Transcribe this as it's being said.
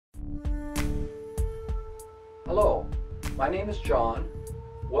Hello, my name is John.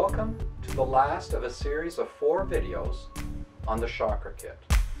 Welcome to the last of a series of 4 videos on the Chakra Kit.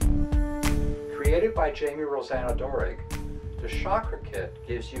 Created by Rosanna, the Chakra Kit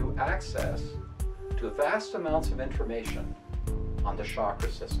gives you access to vast amounts of information on the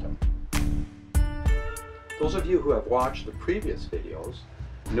chakra system. Those of you who have watched the previous videos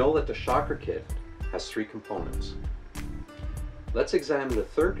know that the Chakra Kit has 3 components. Let's examine the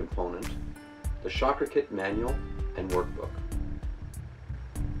third component, the Chakra Kit manual and workbook.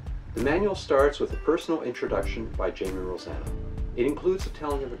 The manual starts with a personal introduction by Rosanna. It includes the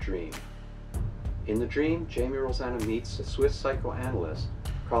telling of a dream. In the dream, Rosanna meets a Swiss psychoanalyst,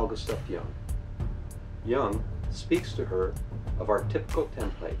 Carl Gustav Jung. Jung speaks to her of our typical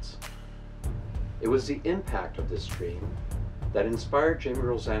templates. It was the impact of this dream that inspired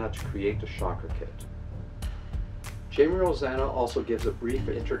Rosanna to create the Chakra Kit. Rosanna also gives a brief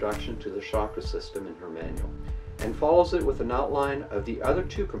introduction to the chakra system in her manual and follows it with an outline of the other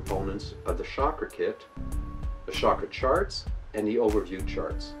 2 components of the Chakra Kit, the chakra charts and the overview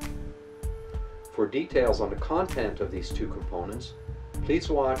charts. For details on the content of these 2 components, please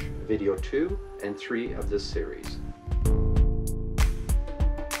watch video 2 and 3 of this series.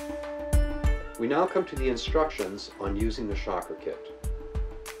 We now come to the instructions on using the Chakra Kit.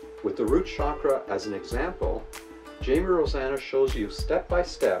 With the root chakra as an example, Rosanna shows you step by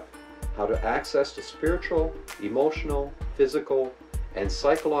step how to access the spiritual, emotional, physical, and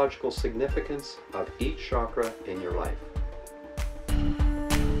psychological significance of each chakra in your life.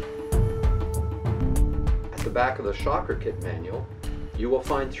 At the back of the Chakra Kit manual, you will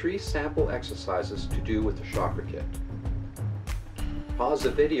find 3 sample exercises to do with the Chakra Kit. Pause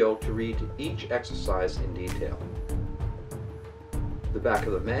the video to read each exercise in detail. The back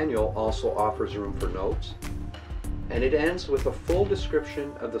of the manual also offers room for notes, and it ends with a full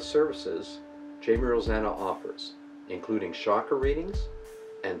description of the services Rosanna offers, including chakra readings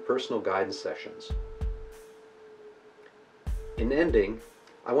and personal guidance sessions. In ending,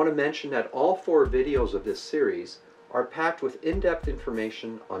 I want to mention that all 4 videos of this series are packed with in-depth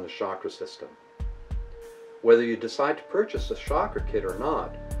information on the chakra system. Whether you decide to purchase the Chakra Kit or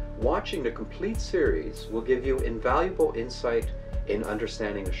not, watching the complete series will give you invaluable insight in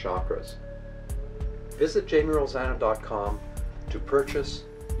understanding the chakras. Visit jamierosanna.com to purchase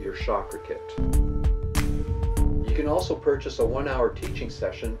your Chakra Kit. You can also purchase a 1-hour teaching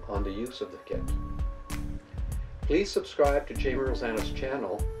session on the use of the kit. Please subscribe to Rosanna's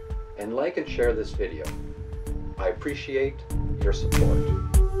channel and like and share this video. I appreciate your support.